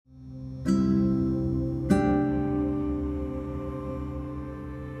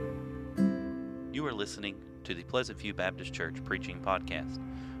You are listening to the Pleasant View Baptist Church Preaching Podcast.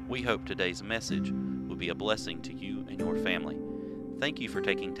 We hope today's message will be a blessing to you and your family. Thank you for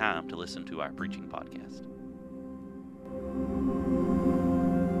taking time to listen to our preaching podcast.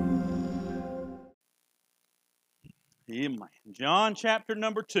 Amen. John chapter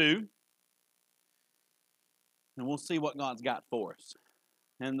number 2, and we'll see what God's got for us.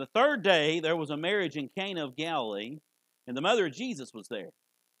 And the third day there was a marriage in Cana of Galilee, and the mother of Jesus was there.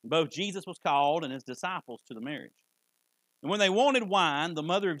 Both Jesus was called and his disciples to the marriage. And when they wanted wine, the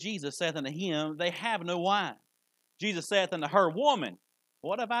mother of Jesus saith unto him, They have no wine. Jesus saith unto her, Woman,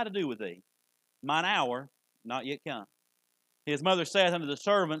 what have I to do with thee? Mine hour not yet come. His mother saith unto the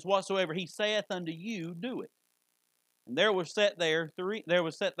servants, Whatsoever he saith unto you, do it. And there was set there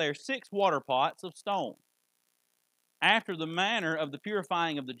 6 water pots of stone, after the manner of the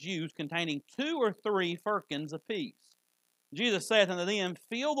purifying of the Jews, containing 2 or 3 firkins apiece. Jesus saith unto them,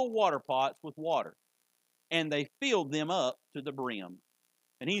 Fill the water pots with water. And they filled them up to the brim.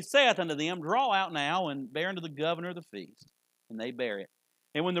 And he saith unto them, Draw out now, and bear unto the governor of the feast. And they bare it.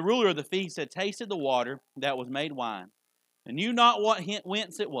 And when the ruler of the feast had tasted the water that was made wine, and knew not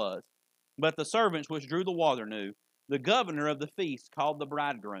whence it was, but the servants which drew the water knew, the governor of the feast called the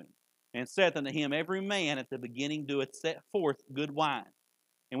bridegroom, and saith unto him, Every man at the beginning doeth set forth good wine.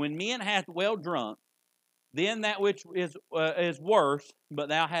 And when men hath well drunk, then that which is worse, but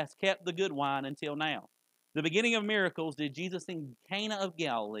thou hast kept the good wine until now. The beginning of miracles did Jesus in Cana of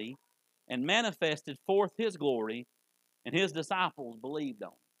Galilee, and manifested forth his glory, and his disciples believed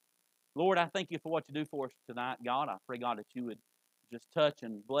on him. Lord, I thank you for what you do for us tonight, God. I pray, God, that you would just touch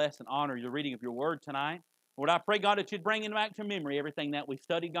and bless and honor the reading of your word tonight. Lord, I pray, God, that you'd bring in back to memory everything that we've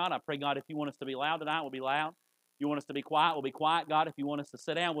studied, God. I pray, God, if you want us to be loud tonight, we'll be loud. If you want us to be quiet, we'll be quiet, God. If you want us to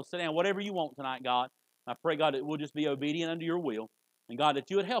sit down, we'll sit down. Whatever you want tonight, God. I pray, God, that we'll just be obedient unto your will. And, God, that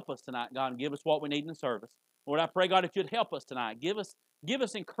you would help us tonight, God, and give us what we need in the service. Lord, I pray, God, that you'd help us tonight. Give us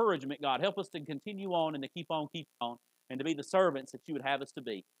encouragement, God. Help us to continue on and to keep on, and to be the servants that you would have us to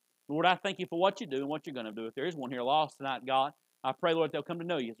be. Lord, I thank you for what you do and what you're going to do. If there is one here lost tonight, God, I pray, Lord, they'll come to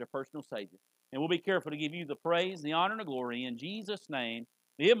know you as their personal Savior. And we'll be careful to give you the praise, the honor, and the glory. In Jesus' name,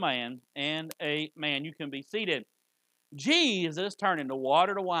 amen and amen. You can be seated. Jesus turning the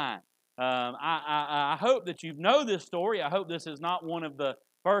water to wine. I hope that you know this story. I hope this is not one of the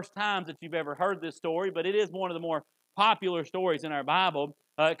first times that you've ever heard this story, but it is one of the more popular stories in our Bible,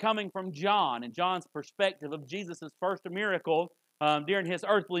 coming from John and John's perspective of Jesus' first miracle during his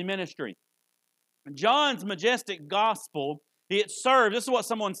earthly ministry. John's majestic gospel, it serves, this is what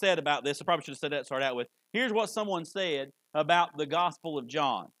someone said about this. I probably should have said that to start out with. Here's what someone said about the Gospel of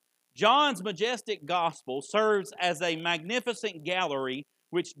John. John's majestic gospel serves as a magnificent gallery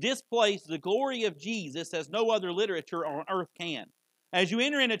which displays the glory of Jesus as no other literature on earth can. As you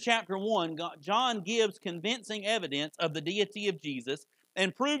enter into chapter 1, John gives convincing evidence of the deity of Jesus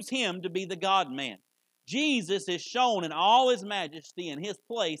and proves him to be the God-man. Jesus is shown in all his majesty and his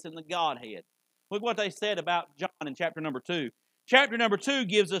place in the Godhead. Look what they said about John in chapter number 2. Chapter number 2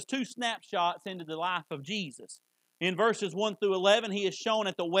 gives us 2 snapshots into the life of Jesus. In verses 1 through 11, he is shown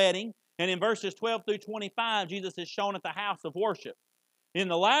at the wedding, and in verses 12 through 25, Jesus is shown at the house of worship. In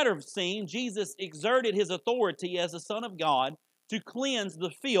the latter scene, Jesus exerted his authority as the Son of God to cleanse the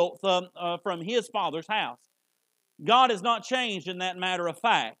filth from his Father's house. God has not changed in that matter of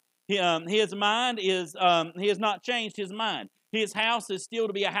fact. His mind is, he has not changed his mind. His house is still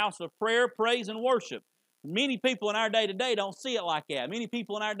to be a house of prayer, praise, and worship. Many people in our day today don't see it like that. Many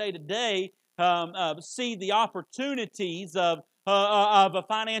people in our day today see the opportunities of a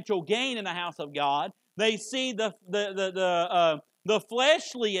financial gain in the house of God. They see the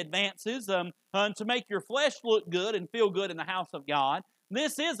fleshly advances to make your flesh look good and feel good in the house of God.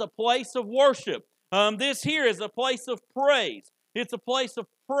 This is a place of worship. This here is a place of praise. It's a place of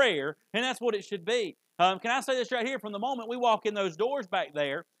prayer, and that's what it should be. Can I say this right here? From the moment we walk in those doors back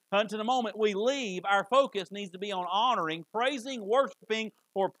there to the moment we leave, our focus needs to be on honoring, praising, worshiping,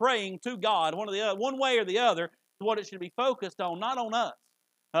 or praying to God. One way or the other is what it should be focused on, not on us.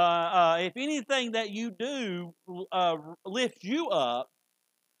 If anything that you do lifts you up,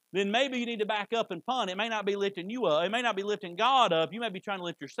 then maybe you need to back up and punt. It may not be lifting you up. It may not be lifting God up. You may be trying to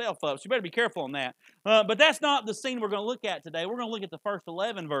lift yourself up. So you better be careful on that. But that's not the scene we're going to look at today. We're going to look at the first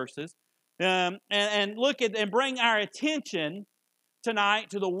 11 verses and look at and bring our attention tonight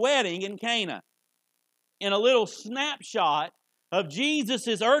to the wedding in Cana. In a little snapshot of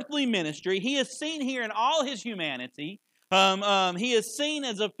Jesus' earthly ministry, he is seen here in all his humanity. He is seen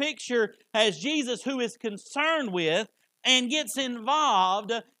as a picture as Jesus who is concerned with and gets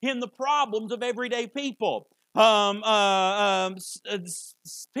involved in the problems of everyday people.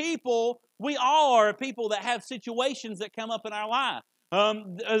 People, we all are people that have situations that come up in our life.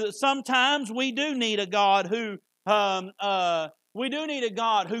 Sometimes we do need a God who can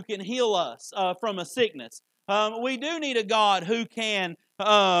heal us from a sickness. We do need a God who can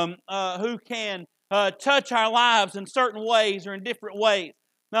touch our lives in certain ways or in different ways.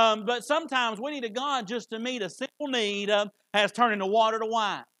 But sometimes we need a God just to meet a simple need, as turning the water to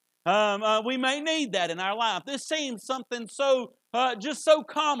wine. We may need that in our life. This seems something just so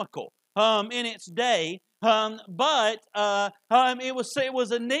comical in its day, but it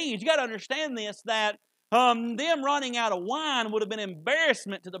was a need. You got to understand this, that them running out of wine would have been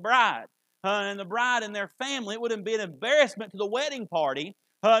embarrassment to the bride and the bride and their family. It would have been embarrassment to the wedding party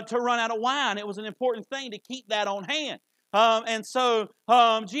to run out of wine. It was an important thing to keep that on hand. And so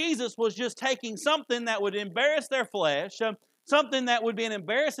Jesus was just taking something that would embarrass their flesh, something that would be an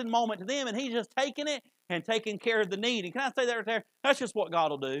embarrassing moment to them, and He's just taking it and taking care of the need. And can I say that right there? That's just what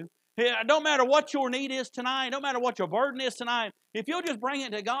God will do. It don't matter what your need is tonight, don't matter what your burden is tonight, if you'll just bring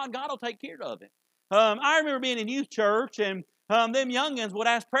it to God, God will take care of it. I remember being in youth church, and them youngins would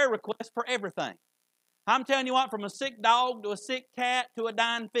ask prayer requests for everything. I'm telling you what, from a sick dog to a sick cat to a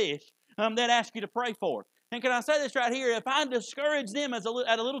dying fish, they'd ask you to pray for. And can I say this right here? If I discourage them as a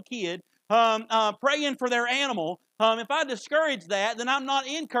little kid, praying for their animal, if I discourage that, then I'm not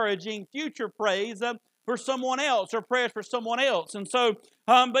encouraging future praise for someone else or prayers for someone else. And so,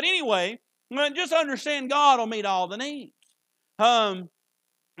 but anyway, just understand God will meet all the needs.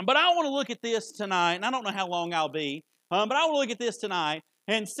 But I want to look at this tonight, and I don't know how long I'll be, but I want to look at this tonight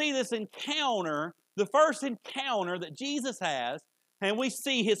and see this encounter, the first encounter that Jesus has, and we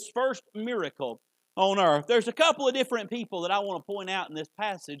see His first miracle on earth. There's a couple of different people that I want to point out in this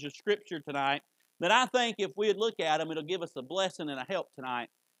passage of Scripture tonight that I think if we would look at them, it'll give us a blessing and a help tonight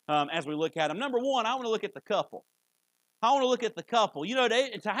as we look at them. Number one, I want to look at the couple. I want to look at the couple. You know,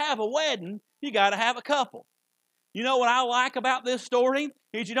 to have a wedding, you got to have a couple. You know what I like about this story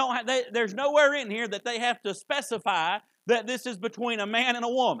is there's nowhere in here that they have to specify that this is between a man and a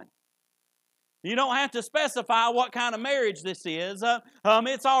woman. You don't have to specify what kind of marriage this is.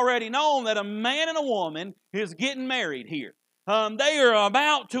 It's already known that a man and a woman is getting married here. They are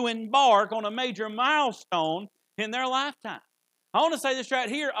about to embark on a major milestone in their lifetime. I want to say this right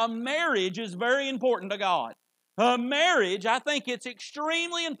here. A marriage is very important to God. A marriage, I think it's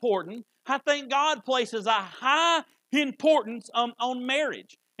extremely important. I think God places a high importance on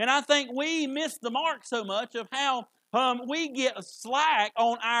marriage. And I think we miss the mark so much of how we get slack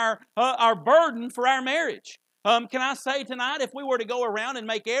on our burden for our marriage. Can I say tonight, if we were to go around and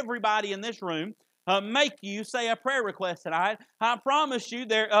make everybody in this room make you say a prayer request tonight, I promise you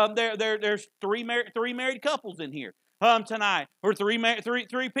there's three married couples in here tonight, or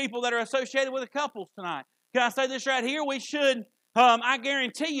three people that are associated with the couples tonight. Can I say this right here? We should. I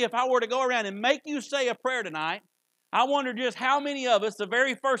guarantee you, if I were to go around and make you say a prayer tonight, I wonder just how many of us, the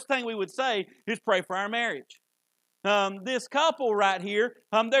very first thing we would say is pray for our marriage. This couple right here,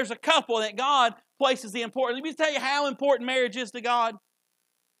 there's a couple that God places the importance. Let me tell you how important marriage is to God.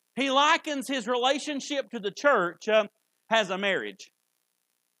 He likens His relationship to the church as a marriage.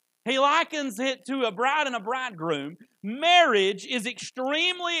 He likens it to a bride and a bridegroom. Marriage is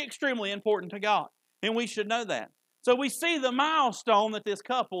extremely, extremely important to God, and we should know that. So we see the milestone that this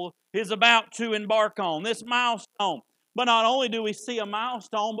couple is about to embark on, this milestone. But not only do we see a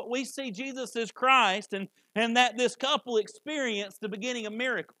milestone, but we see Jesus is Christ, and that this couple experienced the beginning of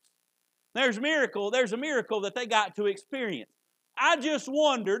miracles. There's a miracle that they got to experience. I just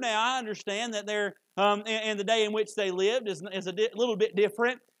wonder, now I understand that they're in the day in which they lived is a little bit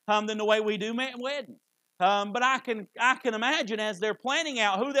different than the way we do weddings. But I can imagine as they're planning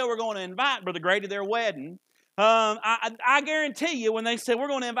out who they were going to invite, Brother Grady, to their wedding, I guarantee you when they said, we're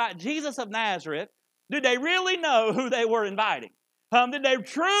going to invite Jesus of Nazareth, did they really know who they were inviting? Did they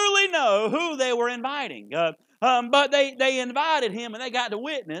truly know who they were inviting? But they invited Him, and they got to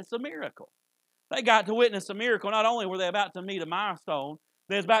witness a miracle. They got to witness a miracle. Not only were they about to meet a milestone,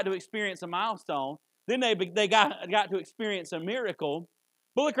 they was about to experience a milestone, then they got to experience a miracle.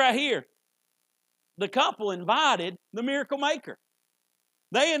 But look right here. The couple invited the miracle maker.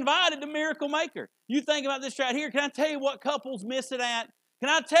 They invited the miracle maker. You think about this right here. Can I tell you what couples miss it at? Can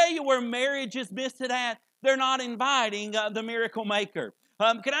I tell you where marriages miss it at? They're not inviting the miracle maker.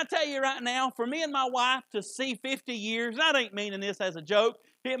 Can I tell you right now, for me and my wife to see 50 years, and I ain't meaning this as a joke,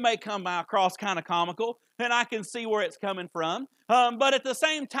 it may come across kind of comical, and I can see where it's coming from. But at the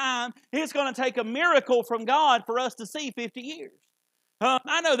same time, it's going to take a miracle from God for us to see 50 years.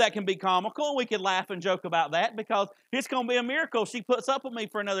 I know that can be comical, and we could laugh and joke about that because it's going to be a miracle. She puts up with me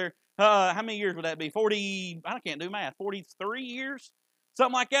for another, how many years would that be? 40, I can't do math, 43 years?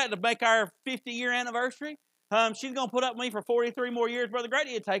 Something like that to make our 50-year anniversary. She's going to put up with me for 43 more years, Brother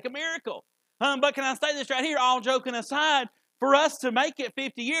Grady. It'd take a miracle. But can I say this right here, all joking aside, for us to make it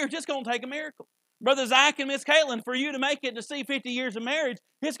 50 years, it's going to take a miracle. Brother Zach and Miss Caitlin, for you to make it to see 50 years of marriage,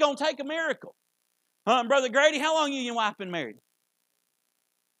 it's going to take a miracle. Brother Grady, how long you and your wife been married?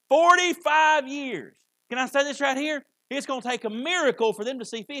 45 years. Can I say this right here? It's going to take a miracle for them to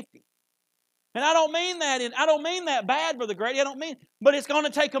see 50. And I don't mean that bad, Brother Grady. I don't mean, but it's going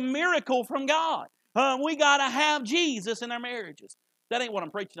to take a miracle from God. We got to have Jesus in our marriages. That ain't what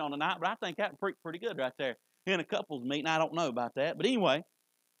I'm preaching on tonight, but I think that preached pretty good right there in a couples meeting. I don't know about that, but anyway,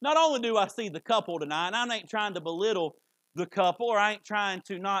 not only do I see the couple tonight, and I ain't trying to belittle the couple, or I ain't trying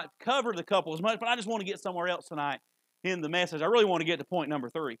to not cover the couple as much, but I just want to get somewhere else tonight in the message. I really want to get to point number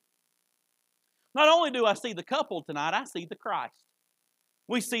 3. Not only do I see the couple tonight, I see the Christ.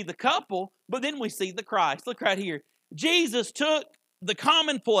 We see the couple, but then we see the Christ. Look right here. Jesus took the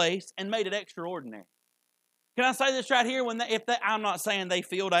commonplace and made it extraordinary. Can I say this right here? I'm not saying they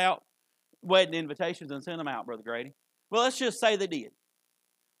filled out wedding invitations and sent them out, Brother Grady. Well, let's just say they did.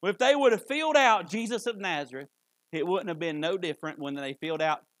 Well, if they would have filled out Jesus of Nazareth, it wouldn't have been no different when they filled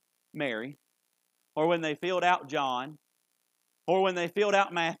out Mary, or when they filled out John, or when they filled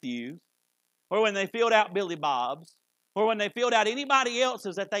out Matthews, or when they filled out Billy Bob's, or when they filled out anybody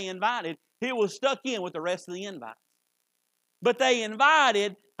else's that they invited. It was stuck in with the rest of the invites. But they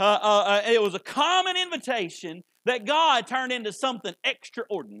invited, it was a common invitation that God turned into something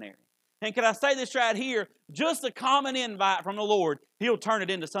extraordinary. And can I say this right here? Just a common invite from the Lord, He'll turn it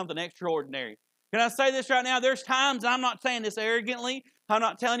into something extraordinary. Can I say this right now? There's times, and I'm not saying this arrogantly, I'm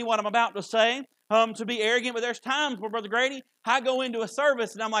not telling you what I'm about to say to be arrogant, but there's times where, Brother Grady, I go into a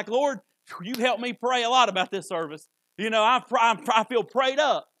service and I'm like, Lord, you've helped me pray a lot about this service. You know, I feel prayed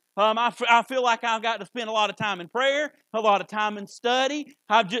up. I feel like I've got to spend a lot of time in prayer, a lot of time in study.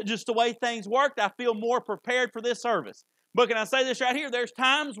 Just the way things worked, I feel more prepared for this service. But can I say this right here? There's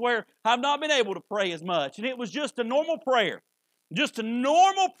times where I've not been able to pray as much, and it was just a normal prayer. Just a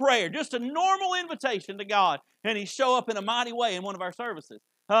normal prayer, just a normal invitation to God, and He show up in a mighty way in one of our services.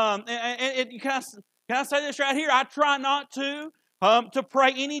 Can I say this right here? I try not to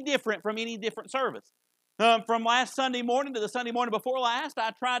pray any different from any different service. From last Sunday morning to the Sunday morning before last,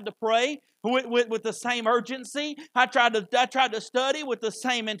 I tried to pray with the same urgency. I tried to study with the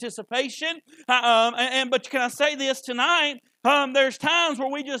same anticipation. But can I say this tonight? There's times where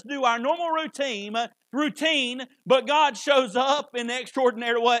we just do our normal routine, but God shows up in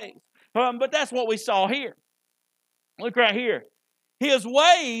extraordinary ways. But that's what we saw here. Look right here. His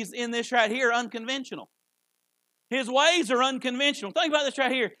ways in this right here are unconventional. His ways are unconventional. Think about this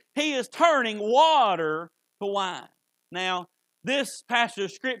right here. He is turning water to wine. Now, this passage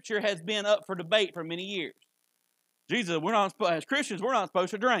of Scripture has been up for debate for many years. Jesus, as Christians, we're not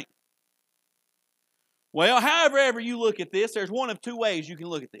supposed to drink. Well, however you look at this, there's one of two ways you can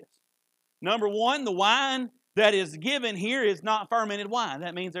look at this. Number one, the wine that is given here is not fermented wine.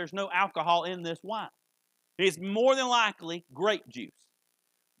 That means there's no alcohol in this wine. It's more than likely grape juice.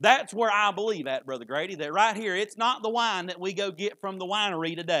 That's where I believe at, Brother Grady, that right here, it's not the wine that we go get from the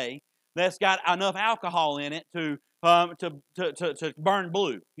winery today that's got enough alcohol in it to burn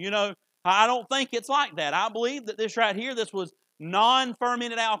blue. You know, I don't think it's like that. I believe that this right here, this was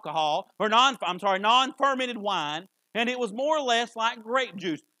non-fermented alcohol, or non-fermented wine, and it was more or less like grape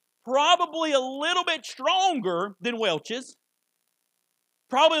juice. Probably a little bit stronger than Welch's.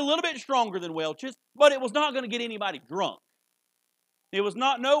 Probably a little bit stronger than Welch's, but it was not going to get anybody drunk. It was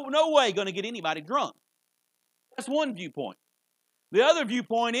no way going to get anybody drunk. That's one viewpoint. The other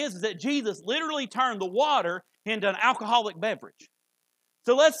viewpoint is that Jesus literally turned the water into an alcoholic beverage.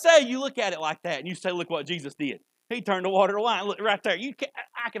 So let's say you look at it like that and you say, look what Jesus did. He turned the water to wine. Look right there.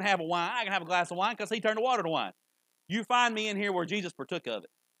 I can have a wine. I can have a glass of wine because He turned the water to wine. You find me in here where Jesus partook of it.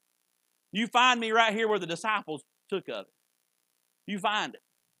 You find me right here where the disciples took of it. You find it.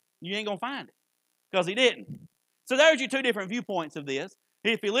 You ain't going to find it because He didn't. So there's your two different viewpoints of this.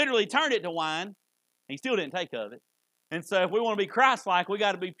 If He literally turned it to wine, He still didn't take of it. And so if we want to be Christ-like, we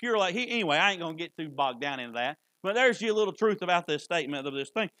got to be pure like He. Anyway, I ain't going to get too bogged down into that. But there's your little truth about this statement of this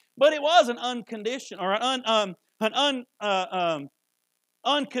thing. But it was an unconditional or an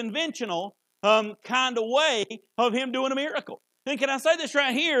unconventional kind of way of Him doing a miracle. And can I say this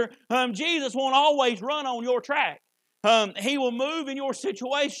right here? Jesus won't always run on your track. He will move in your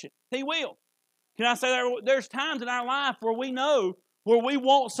situation. He will. Can I say there's times in our life where we know where we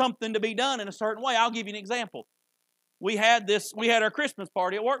want something to be done in a certain way. I'll give you an example. we had our Christmas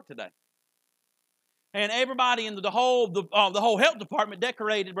party at work today. And everybody in the whole health department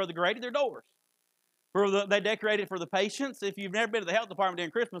decorated, Brother Grady, their doors. They decorated for the patients. If you've never been to the health department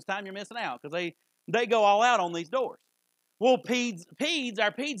during Christmas time, you're missing out because they go all out on these doors. Well, our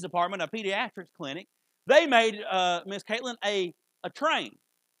peds department, a pediatrics clinic, they made Miss Caitlin a train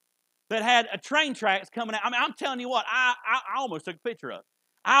that had a train tracks coming out. I mean, I'm telling you what, I almost took a picture of it.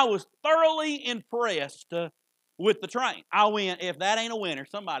 I was thoroughly impressed with the train. I went, if that ain't a winner,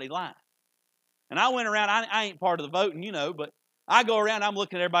 somebody lying. And I went around, I ain't part of the voting, but I go around, I'm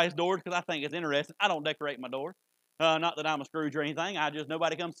looking at everybody's doors because I think it's interesting. I don't decorate my door. Not that I'm a Scrooge or anything.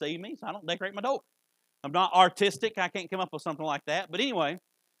 Nobody comes see me, so I don't decorate my door. I'm not artistic. I can't come up with something like that. But anyway,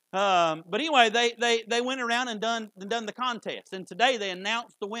 they went around and done the contest. And today they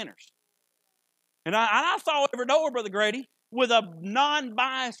announced the winners. And I saw every door, Brother Grady, with a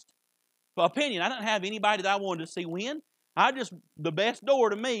non-biased opinion. I didn't have anybody that I wanted to see win. The best door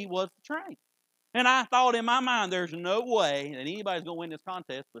to me was the train. And I thought in my mind, there's no way that anybody's going to win this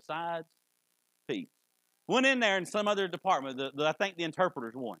contest besides Pete. Went in there in some other department, I think the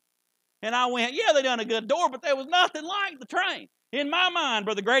interpreters won. And I went, yeah, they done a good door, but there was nothing like the train. In my mind,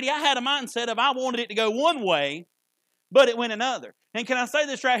 Brother Grady, I had a mindset of I wanted it to go one way, but it went another. And can I say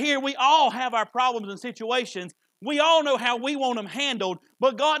this right here? We all have our problems and situations. We all know how we want them handled,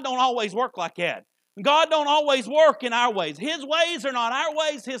 but God don't always work like that. God don't always work in our ways. His ways are not our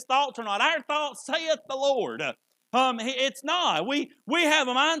ways. His thoughts are not our thoughts, saith the Lord. It's not. We have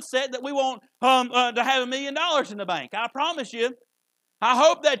a mindset that we want to have $1 million in the bank. I promise you, I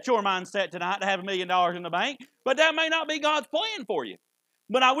hope that's your mindset tonight, to have $1 million in the bank, but that may not be God's plan for you.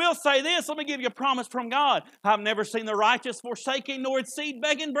 But I will say this, let me give you a promise from God. I've never seen the righteous forsaken, nor its seed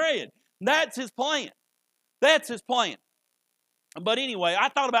begging bread. That's His plan. That's His plan. But anyway, I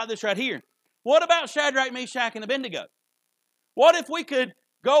thought about this right here. What about Shadrach, Meshach, and Abednego? What if we could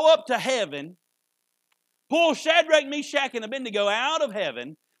go up to heaven, pull Shadrach, Meshach, and Abednego out of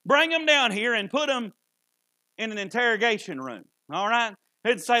heaven, bring them down here, and put them in an interrogation room, all right?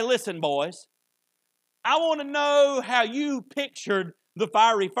 And say, listen, boys, I want to know how you pictured the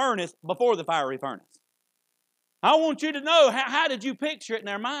fiery furnace before the fiery furnace. I want you to know, how did you picture it in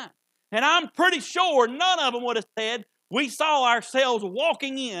their mind? And I'm pretty sure none of them would have said, we saw ourselves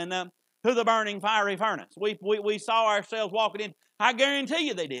walking in to the burning fiery furnace. We saw ourselves walking in. I guarantee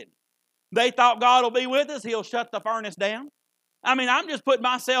you they didn't. They thought God will be with us. He'll shut the furnace down. I mean, I'm just putting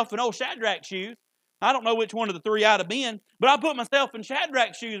myself in old Shadrach's shoes. I don't know which one of the three I'd have been, but I put myself in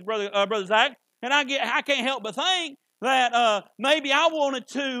Shadrach's shoes, Brother Zach, and I can't help but think that maybe I wanted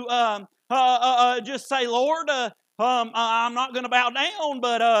to just say, Lord, I'm not going to bow down,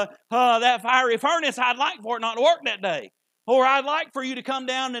 but that fiery furnace, I'd like for it not to work that day. Or I'd like for you to come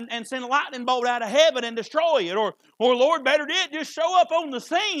down and send a lightning bolt out of heaven and destroy it. Or Lord, better yet, just show up on the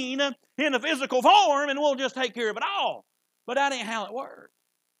scene in a physical form and we'll just take care of it all. But that ain't how it works.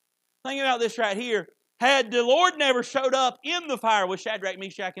 Think about this right here. Had the Lord never showed up in the fire with Shadrach,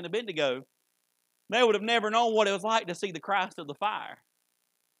 Meshach, and Abednego, they would have never known what it was like to see the Christ of the fire.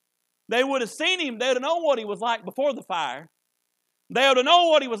 They would have seen Him. They would have known what He was like before the fire. They would have known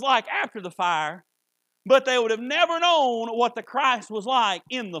what He was like after the fire. But they would have never known what the Christ was like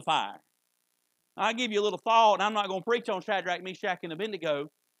in the fire. I'll give you a little thought, and I'm not going to preach on Shadrach, Meshach, and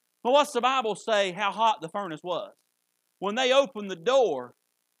Abednego. But what's the Bible say how hot the furnace was? When they opened the door,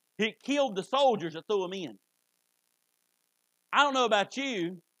 it killed the soldiers that threw them in. I don't know about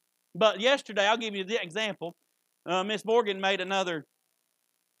you, but yesterday, I'll give you the example. Miss Morgan made another,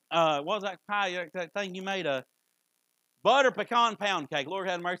 what was that pie, that thing you made, a butter pecan pound cake. Lord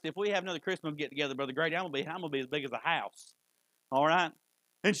have mercy. If we have another Christmas get together, Brother Grady, I'm gonna be as big as a house. All right?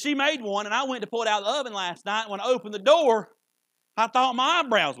 And she made one, and I went to pull it out of the oven last night. When I opened the door, I thought my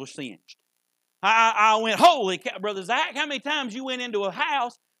eyebrows were singed. I went, holy cow, Brother Zach, how many times you went into a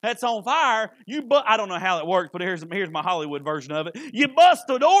house that's on fire, I don't know how it works, but here's my Hollywood version of it. You bust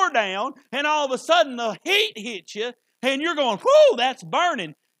the door down, and all of a sudden the heat hits you, and you're going, whoo, that's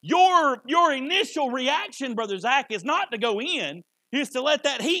burning. Your initial reaction, Brother Zach, is not to go in, is to let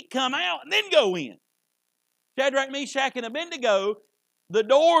that heat come out and then go in. Shadrach, Meshach, and Abednego, the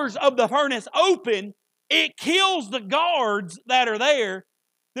doors of the furnace open, it kills the guards that are there.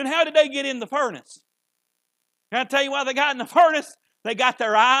 Then how did they get in the furnace? Can I tell you why they got in the furnace? They got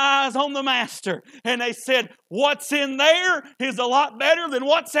their eyes on the Master. And they said, what's in there is a lot better than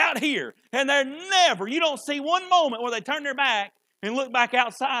what's out here. And you don't see one moment where they turn their back and look back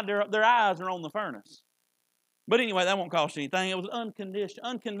outside, their eyes are on the furnace. But anyway, that won't cost you anything. It was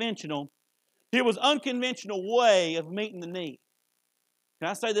unconventional. It was unconventional way of meeting the need. Can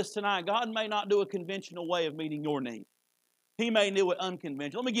I say this tonight? God may not do a conventional way of meeting your need. He may do it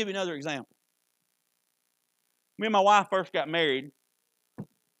unconventional. Let me give you another example. Me and my wife first got married.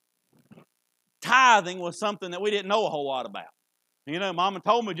 Tithing was something that we didn't know a whole lot about. You know, Mama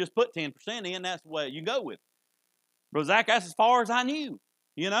told me just put 10% in. That's the way you go with it. Brother Zach, that's as far as I knew,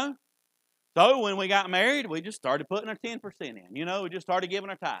 you know. So when we got married, we just started putting our 10% in. You know, we just started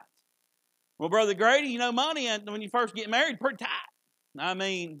giving our tithes. Well, Brother Grady, you know, money, when you first get married, pretty tight. I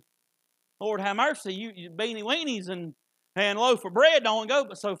mean, Lord have mercy, you beanie weenies and loaf of bread don't go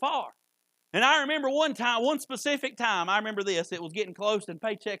but so far. And I remember one specific time, I remember this, it was getting close and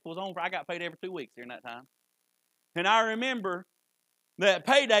paycheck was on, I got paid every 2 weeks during that time. And I remember that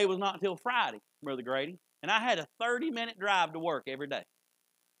payday was not until Friday, Brother Grady. And I had a 30-minute drive to work every day.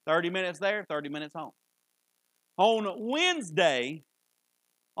 30 minutes there, 30 minutes home. On Wednesday,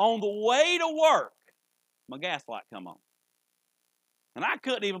 on the way to work, my gas light come on. And I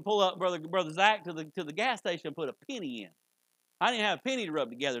couldn't even pull up Brother Zach to the gas station and put a penny in. I didn't have a penny to rub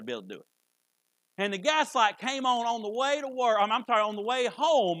together to be able to do it. And the gas light came on the way to work, on the way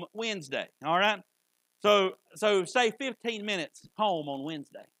home Wednesday, all right? So say 15 minutes home on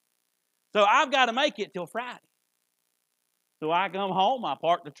Wednesday. So I've got to make it till Friday. So I come home, I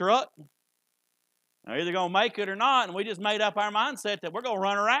park the truck. I'm either going to make it or not, and we just made up our mindset that we're going to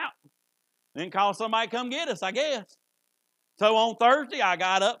run her out. Then call somebody to come get us, I guess. So on Thursday, I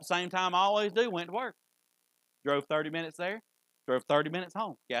got up, same time I always do, went to work. Drove 30 minutes there, drove 30 minutes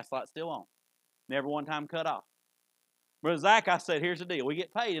home. Gas light's still on. Never one time cut off. Brother Zach, I said, here's the deal. We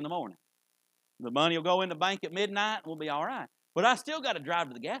get paid in the morning. The money will go in the bank at midnight, and we'll be all right. But I still got to drive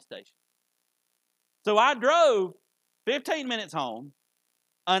to the gas station. So I drove 15 minutes home,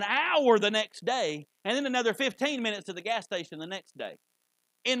 an hour the next day, and then another 15 minutes to the gas station the next day.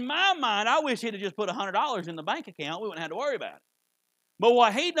 In my mind, I wish he'd have just put $100 in the bank account. We wouldn't have to worry about it. But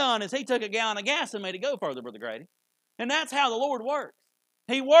what he done is he took a gallon of gas and made it go further, Brother Grady. And that's how the Lord works.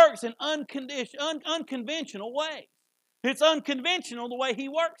 He works in unconventional ways. It's unconventional the way He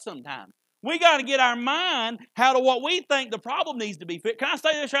works sometimes. We got to get our mind how to what we think the problem needs to be fixed. Can I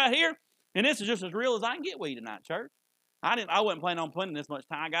say this right here? And this is just as real as I can get with you tonight, church. I wasn't planning on spending this much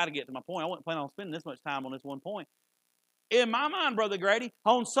time. I got to get to my point. I wasn't planning on spending this much time on this one point. In my mind, Brother Grady,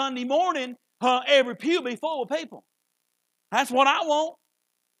 on Sunday morning, every pew be full of people. That's what I want.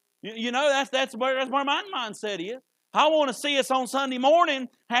 You know, that's where my mindset is. I want to see us on Sunday morning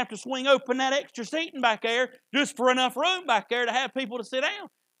have to swing open that extra seating back there just for enough room back there to have people to sit down.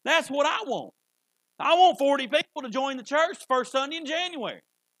 That's what I want. I want 40 people to join the church the first Sunday in January.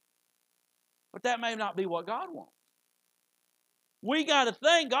 But that may not be what God wants. We got to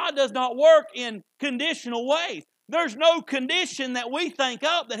think God does not work in conditional ways. There's no condition that we think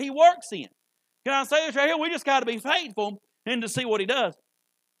up that He works in. Can I say this right here? We just got to be faithful and to see what He does.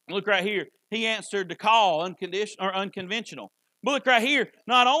 Look right here. He answered the call unconventional. But look right here.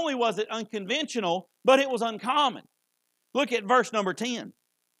 Not only was it unconventional, but it was uncommon. Look at verse number 10.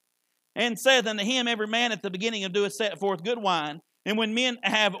 And saith unto him, every man at the beginning of doeth set forth good wine, and when men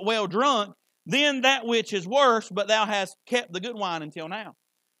have well drunk, then that which is worse, but thou hast kept the good wine until now.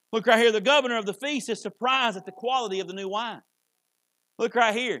 Look right here. The governor of the feast is surprised at the quality of the new wine. Look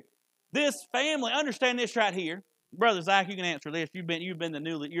right here. This family, understand this right here. Brother Zach, you can answer this. You're the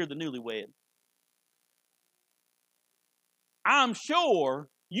newlywed. I'm sure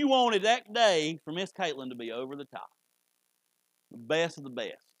you wanted that day for Miss Caitlin to be over the top. The best of the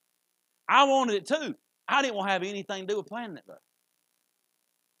best. I wanted it too. I didn't want to have anything to do with planning it though.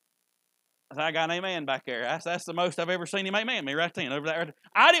 I got an amen back there. That's the most I've ever seen him amen me right then over there.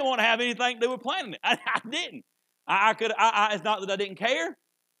 I didn't want to have anything to do with planning it. I didn't. It's not that I didn't care.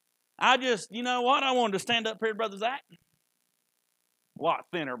 I just, you know what? I wanted to stand up here, Brother Zach. A lot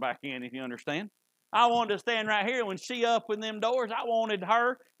thinner back in, if you understand. I wanted to stand right here. When she up in them doors, I wanted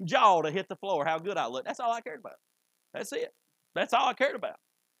her jaw to hit the floor, how good I looked. That's all I cared about. That's it. That's all I cared about.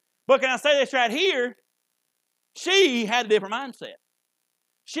 But can I say this right here? She had a different mindset.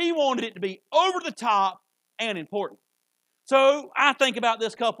 She wanted it to be over the top and important. So I think about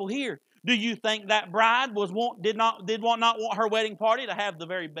this couple here. Do you think that bride did not want her wedding party to have the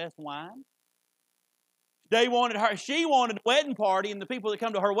very best wine? She wanted a wedding party and the people that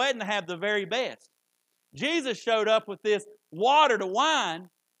come to her wedding to have the very best. Jesus showed up with this water to wine,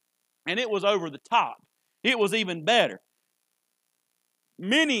 and it was over the top. It was even better.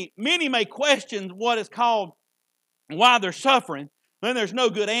 Many may question what is called why they're suffering, then there's no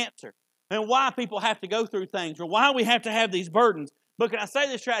good answer. And why people have to go through things, or why we have to have these burdens. But can I say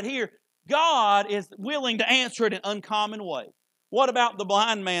this right here? God is willing to answer it in uncommon ways. What about the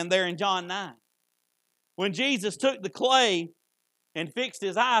blind man there in John 9? When Jesus took the clay and fixed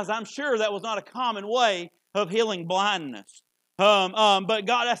his eyes. I'm sure that was not a common way of healing blindness. But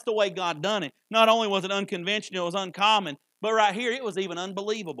God, that's the way God done it. Not only was it unconventional, it was uncommon, but right here it was even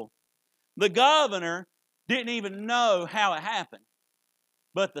unbelievable. The governor didn't even know how it happened,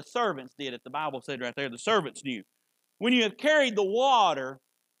 but the servants did it. The Bible said right there, the servants knew. When you have carried the water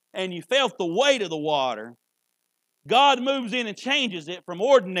and you felt the weight of the water, God moves in and changes it from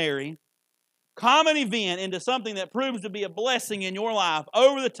ordinary, common event into something that proves to be a blessing in your life,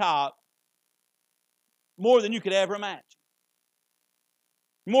 over the top, more than you could ever imagine.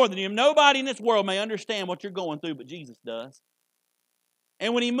 More than you. Nobody in this world may understand what you're going through, but Jesus does.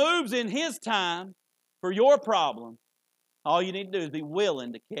 And when He moves in His time for your problem, all you need to do is be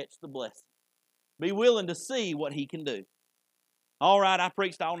willing to catch the blessing. Be willing to see what He can do. All right, I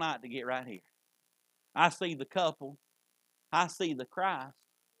preached all night to get right here. I see the couple. I see the Christ.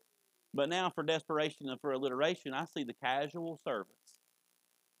 But now for desperation and for alliteration, I see the casual servants.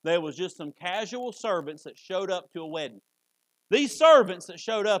 There was just some casual servants that showed up to a wedding. These servants that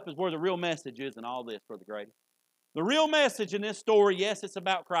showed up is where the real message is in all this, Brother Grady. The real message in this story, yes, it's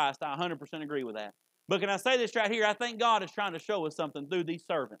about Christ. I 100% agree with that. But can I say this right here? I think God is trying to show us something through these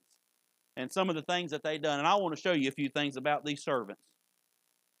servants and some of the things that they've done. And I want to show you a few things about these servants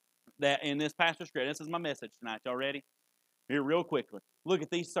that in this pastor's script. This is my message tonight. Y'all ready? Here, real quickly. Look at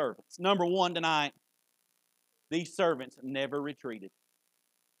these servants. Number one tonight, these servants never retreated.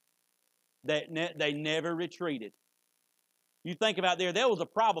 They never retreated. You think about there was a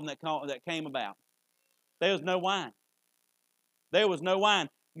problem that came about. There was no wine. There was no wine.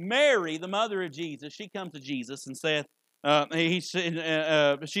 Mary, the mother of Jesus, she comes to Jesus and saith,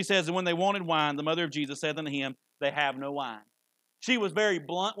 she says, and when they wanted wine, the mother of Jesus said unto him, they have no wine. She was very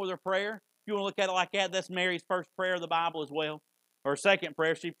blunt with her prayer. If you want to look at it like that, that's Mary's first prayer of the Bible as well. Or second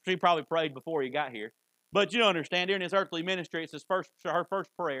prayer. She probably prayed before He got here. But you understand, during His earthly ministry, it's her first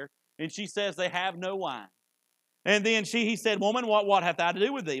prayer. And she says, they have no wine. And then He said, woman, what hath thou to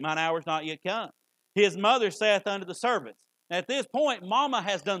do with thee? Mine hour is not yet come. His mother saith unto the servants. At this point, Mama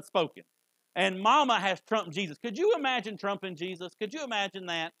has done spoken. And Mama has trumped Jesus. Could you imagine trumping Jesus? Could you imagine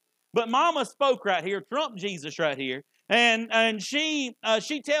that? But Mama spoke right here, trumped Jesus right here. And she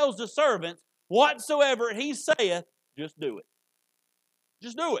tells the servants, whatsoever He saith, just do it.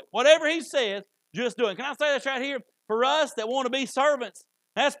 Just do it. Whatever He says, just do it. Can I say this right here? For us that want to be servants,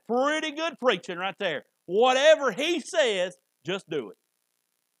 that's pretty good preaching right there. Whatever He says, just do it.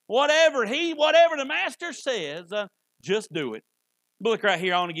 Whatever the Master says, just do it. But look right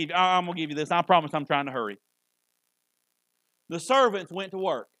here. I'm going to give you this. I promise I'm trying to hurry. The servants went to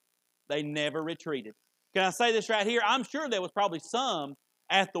work. They never retreated. Can I say this right here? I'm sure there was probably some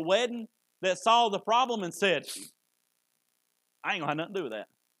at the wedding that saw the problem and said, I ain't going to have nothing to do with that.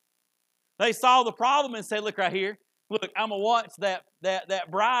 They saw the problem and said, look right here. Look, I'm going to watch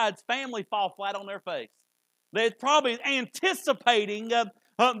that bride's family fall flat on their face. They're probably anticipating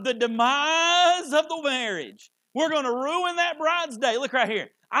the demise of the marriage. We're going to ruin that bride's day. Look right here.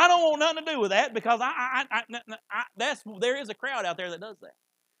 I don't want nothing to do with that because there is a crowd out there that does that.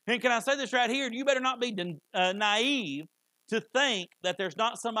 And can I say this right here? You better not be naive to think that there's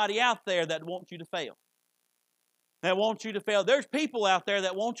not somebody out there that wants you to fail. That wants you to fail. There's people out there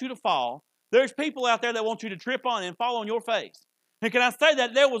that want you to fall. There's people out there that want you to trip on and fall on your face. And can I say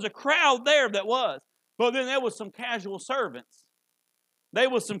that there was a crowd there that was. But then there was some casual servants. There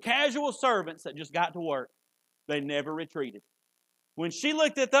was some casual servants that just got to work. They never retreated. When she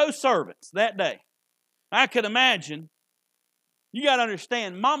looked at those servants that day, I could imagine, you got to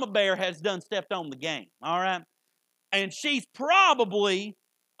understand, Mama Bear has done stepped on the game, all right? And she's probably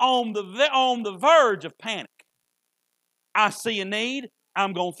on the verge of panic. I see a need,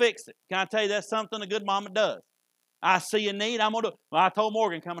 I'm going to fix it. Can I tell you that's something a good mama does? I see a need, I'm going to do it. Well, I told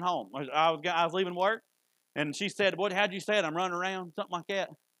Morgan coming home. I was leaving work, and she said, "What? How'd you say it? I'm running around," something like that.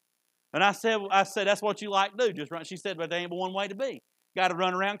 And I said, that's what you like to do, just run. She said, but there ain't but one way to be. You got to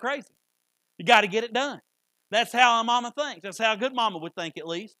run around crazy. You got to get it done. That's how a mama thinks. That's how a good mama would think, at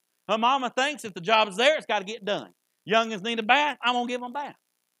least. Her mama thinks if the job is there, it's got to get done. Youngins need a bath, I'm going to give them a bath.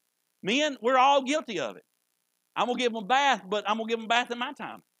 Men, we're all guilty of it. I'm going to give them a bath, but I'm going to give them a bath in my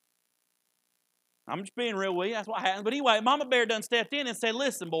time. I'm just being real with you. That's what happens. But anyway, Mama Bear done stepped in and said,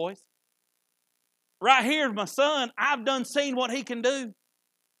 listen, boys, right here's my son. I've done seen what he can do.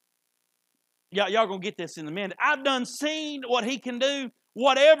 Y'all going to get this in a minute. I've done seen what he can do.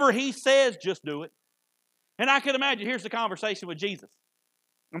 Whatever he says, just do it. And I can imagine, here's the conversation with Jesus.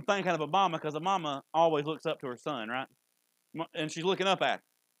 I'm thinking of a mama because a mama always looks up to her son, right? And she's looking up at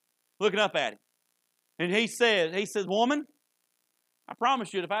him. And he says, woman, I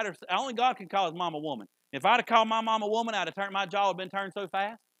promise you, if only God can call his mom a woman. If I'd have called my mom a woman, my jaw would have been turned so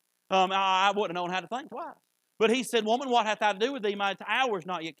fast, I wouldn't have known how to think twice. But he said, woman, what hath thou to do with thee? My hour's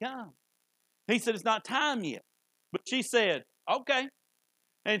not yet come. He said, it's not time yet. But she said, okay.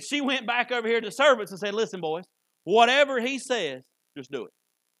 And she went back over here to the servants and said, listen, boys, whatever he says, just do it.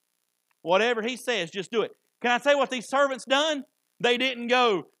 Whatever he says, just do it. Can I tell you what these servants done? They didn't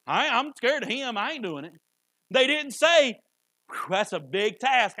go, I'm scared of him, I ain't doing it. They didn't say, that's a big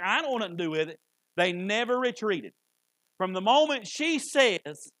task, I don't want nothing to do with it. They never retreated. From the moment she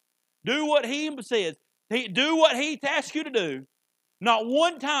says, do what he says, do what he asks you to do, not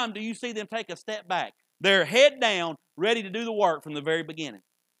one time do you see them take a step back. They're head down, ready to do the work from the very beginning.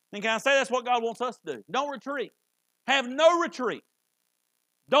 And can I say that's what God wants us to do? Don't retreat. Have no retreat.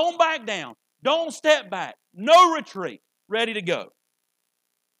 Don't back down. Don't step back. No retreat. Ready to go.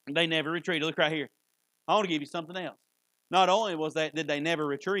 And they never retreated. Look right here. I want to give you something else. Not only did they never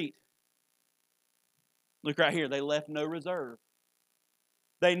retreat, look right here, they left no reserve.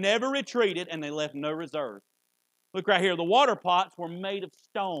 They never retreated and they left no reserve. Look right here, the water pots were made of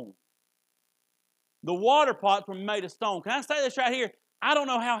stone. The water pots were made of stone. Can I say this right here? I don't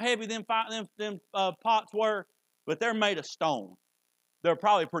know how heavy them pots were, but they're made of stone. They're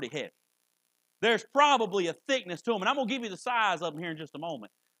probably pretty heavy. There's probably a thickness to them, and I'm going to give you the size of them here in just a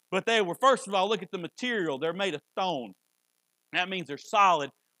moment. But they were, first of all, look at the material. They're made of stone. That means they're solid,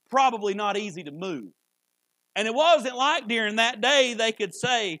 probably not easy to move. And it wasn't like during that day they could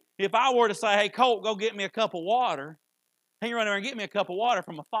say, if I were to say, hey, Colt, go get me a cup of water, he can run over and get me a cup of water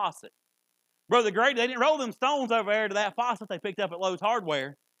from a faucet. Brother Grady, they didn't roll them stones over there to that faucet they picked up at Lowe's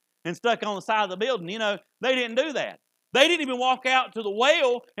Hardware and stuck on the side of the building. You know, they didn't do that. They didn't even walk out to the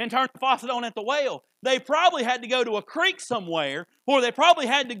well and turn the faucet on at the well. They probably had to go to a creek somewhere, or they probably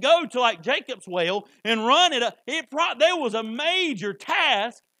had to go to like Jacob's well and run it up. There was a major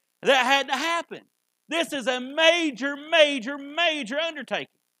task that had to happen. This is a major, major, major undertaking.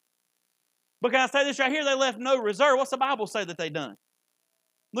 But can I say this right here? They left no reserve. What's the Bible say that they done?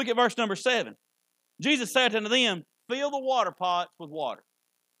 Look at verse number 7. Jesus said unto them, fill the water pots with water.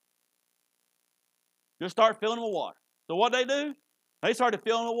 Just start filling them with water. So what they do? They started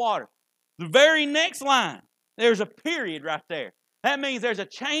filling with water. The very next line, there's a period right there. That means there's a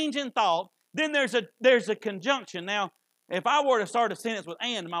change in thought. Then there's a conjunction. Now, if I were to start a sentence with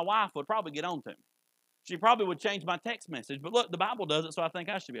and, my wife would probably get on to me. She probably would change my text message. But look, the Bible does it, so I think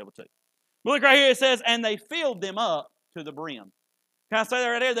I should be able to. But look right here, it says, and they filled them up to the brim. Can I say that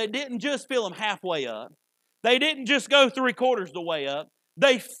right there? They didn't just fill them halfway up. They didn't just go 3/4 the way up.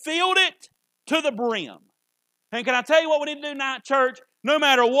 They filled it to the brim. And can I tell you what we need to do tonight, church? No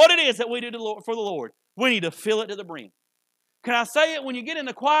matter what it is that we do for the Lord, we need to fill it to the brim. Can I say it when you get in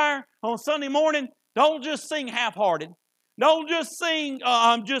the choir on Sunday morning? Don't just sing half-hearted. Don't just sing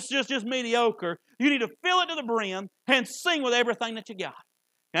just mediocre. You need to fill it to the brim and sing with everything that you got.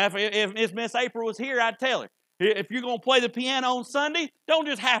 Now, if Miss April was here, I'd tell her, if you're going to play the piano on Sunday, don't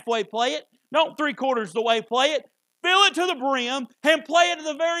just halfway play it. Don't 3/4 the way play it. Fill it to the brim and play it to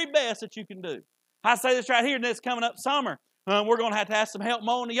the very best that you can do. I say this right here, and it's coming up summer. We're going to have some help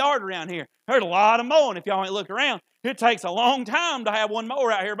mowing the yard around here. There's a lot of mowing if y'all ain't look around. It takes a long time to have one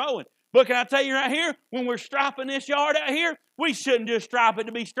mower out here mowing. But can I tell you right here, when we're striping this yard out here, we shouldn't just stripe it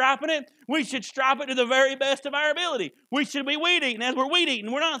to be striping it. We should stripe it to the very best of our ability. We should be weed eating. As we're weed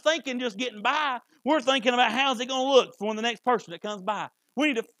eating, we're not thinking just getting by. We're thinking about how's it going to look for the next person that comes by. We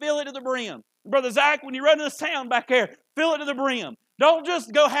need to fill it to the brim. Brother Zach, when you're running the sound back there, fill it to the brim. Don't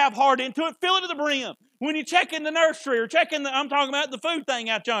just go half-hard into it. Fill it to the brim. When you check in the nursery or I'm talking about the food thing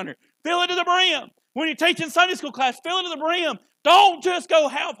out yonder, fill it to the brim. When you're teaching Sunday school class, fill it to the brim. Don't just go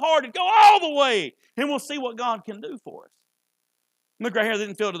half-hearted. Go all the way, and we'll see what God can do for us. Look right here. They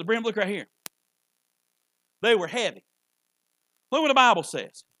didn't fill it to the brim. Look right here. They were heavy. Look what the Bible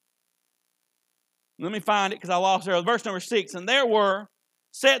says. Let me find it because I lost there. Verse number 6. And there were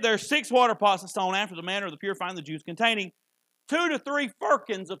set there 6 water pots of stone after the manner of the purifying of the Jews, containing 2 to 3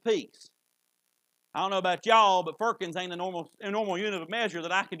 firkins apiece. I don't know about y'all, but firkins ain't a normal unit of measure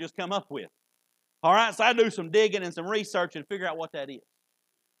that I can just come up with. All right, so I do some digging and some research and figure out what that is.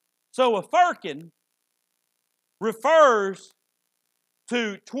 So a firkin refers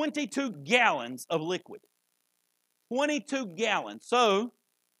to 22 gallons of liquid. 22 gallons. So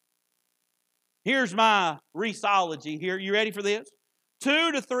here's my reseology here. You ready for this?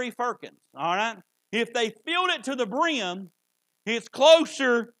 2 to 3 firkins. All right. If they filled it to the brim, it's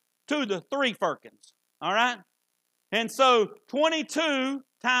closer to the 3 firkins. All right. And so 22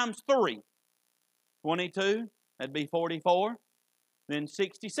 times 3. 22, that'd be 44. Then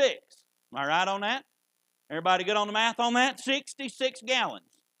 66. Am I right on that? Everybody good on the math on that? 66 gallons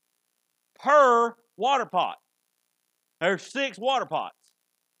per water pot. There's 6 water pots.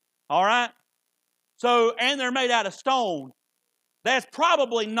 All right? So, and they're made out of stone. That's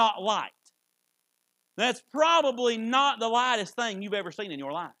probably not light. That's probably not the lightest thing you've ever seen in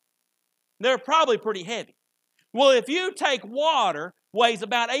your life. They're probably pretty heavy. Well, if you take water, weighs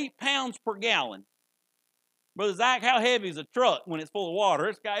about 8 pounds per gallon. Brother Zach, how heavy is a truck when it's full of water?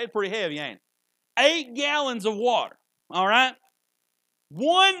 It's pretty heavy, ain't it? 8 gallons of water, all right?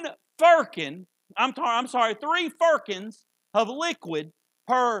 3 firkins of liquid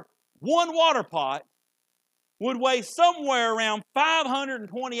per 1 water pot would weigh somewhere around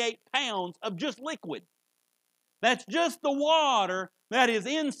 528 pounds of just liquid. That's just the water that is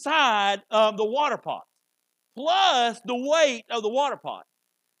inside of the water pot, plus the weight of the water pot.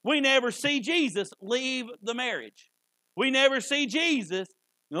 We never see Jesus leave the marriage. We never see Jesus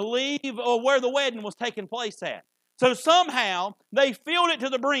leave where the wedding was taking place at. So somehow they filled it to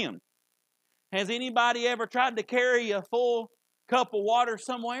the brim. Has anybody ever tried to carry a full cup of water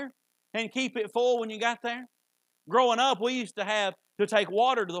somewhere and keep it full when you got there? Growing up, we used to have to take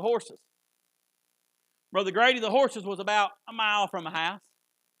water to the horses. Brother Grady, the horses was about a mile from the house.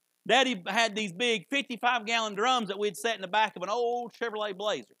 Daddy had these big 55-gallon drums that we'd set in the back of an old Chevrolet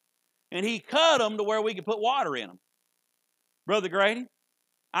Blazer. And he cut them to where we could put water in them. Brother Grady,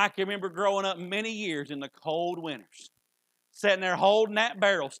 I can remember growing up many years in the cold winters, sitting there holding that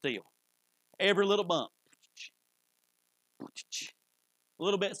barrel still. Every little bump. A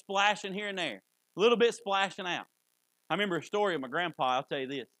little bit splashing here and there. A little bit splashing out. I remember a story of my grandpa. I'll tell you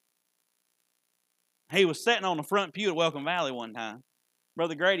this. He was sitting on the front pew at Welcome Valley one time.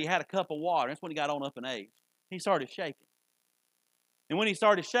 Brother Grady had a cup of water. That's when he got on up in age. He started shaking. And when he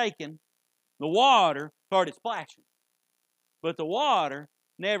started shaking, the water started splashing. But the water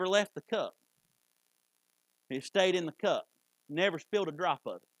never left the cup. It stayed in the cup. Never spilled a drop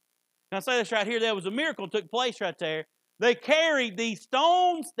of it. Can I say this right here? There was a miracle that took place right there. They carried these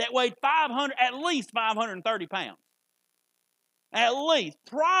stones that weighed at least 530 pounds. At least,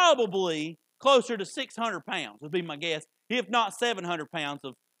 probably closer to 600 pounds would be my guess, if not 700 pounds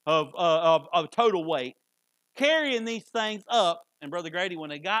of total weight. Carrying these things up, and Brother Grady, when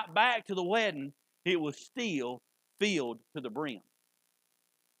they got back to the wedding, it was still filled to the brim.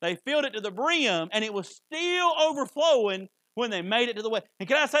 They filled it to the brim, and it was still overflowing when they made it to the wedding. And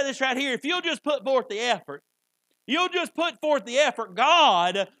can I say this right here? If you'll just put forth the effort,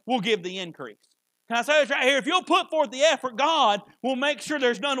 God will give the increase. Can I say this right here? If you'll put forth the effort, God will make sure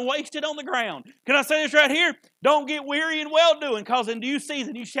there's none wasted on the ground. Can I say this right here? Don't get weary in well-doing, because in due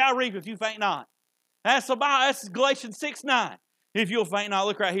season you shall reap if you faint not. That's the Bible. That's Galatians 6:9. If you'll faint not,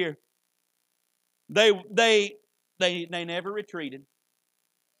 look right here. They never retreated.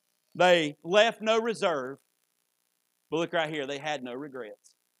 They left no reserve. But look right here, they had no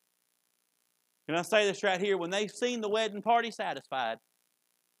regrets. Can I say this right here? When they seen the wedding party satisfied,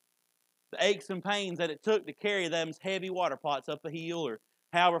 the aches and pains that it took to carry them heavy water pots up a hill or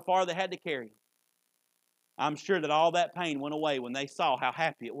however far they had to carry them, I'm sure that all that pain went away when they saw how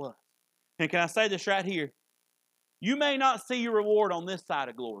happy it was. And can I say this right here? You may not see your reward on this side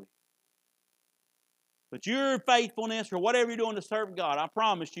of glory, but your faithfulness or whatever you're doing to serve God, I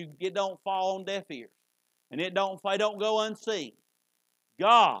promise you, it don't fall on deaf ears. And it don't go unseen.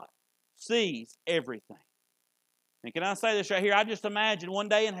 God sees everything. And can I say this right here? I just imagine one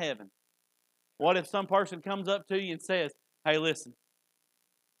day in heaven, what if some person comes up to you and says, hey, listen,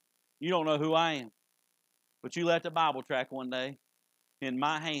 you don't know who I am, but you left a Bible tract one day in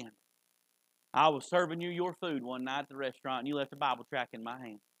my hand. I was serving you your food one night at the restaurant, and you left a Bible tract in my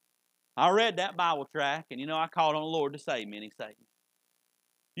hand. I read that Bible tract, and I called on the Lord to save me, and He saved me.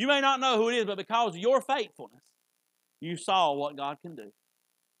 You may not know who it is, but because of your faithfulness, you saw what God can do.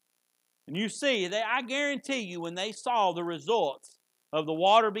 And you see, I guarantee you, when they saw the results of the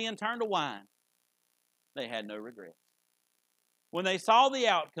water being turned to wine, they had no regrets. When they saw the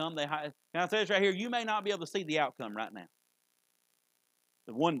outcome, can I say this right here? You may not be able to see the outcome right now.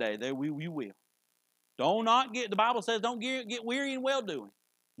 But one day, you will. The Bible says, don't get weary in well-doing.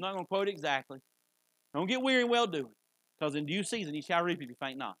 I'm not going to quote it exactly. Don't get weary in well-doing, because in due season you shall reap if you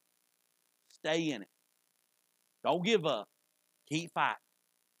faint not. Stay in it. Don't give up. Keep fighting,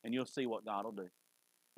 and you'll see what God will do.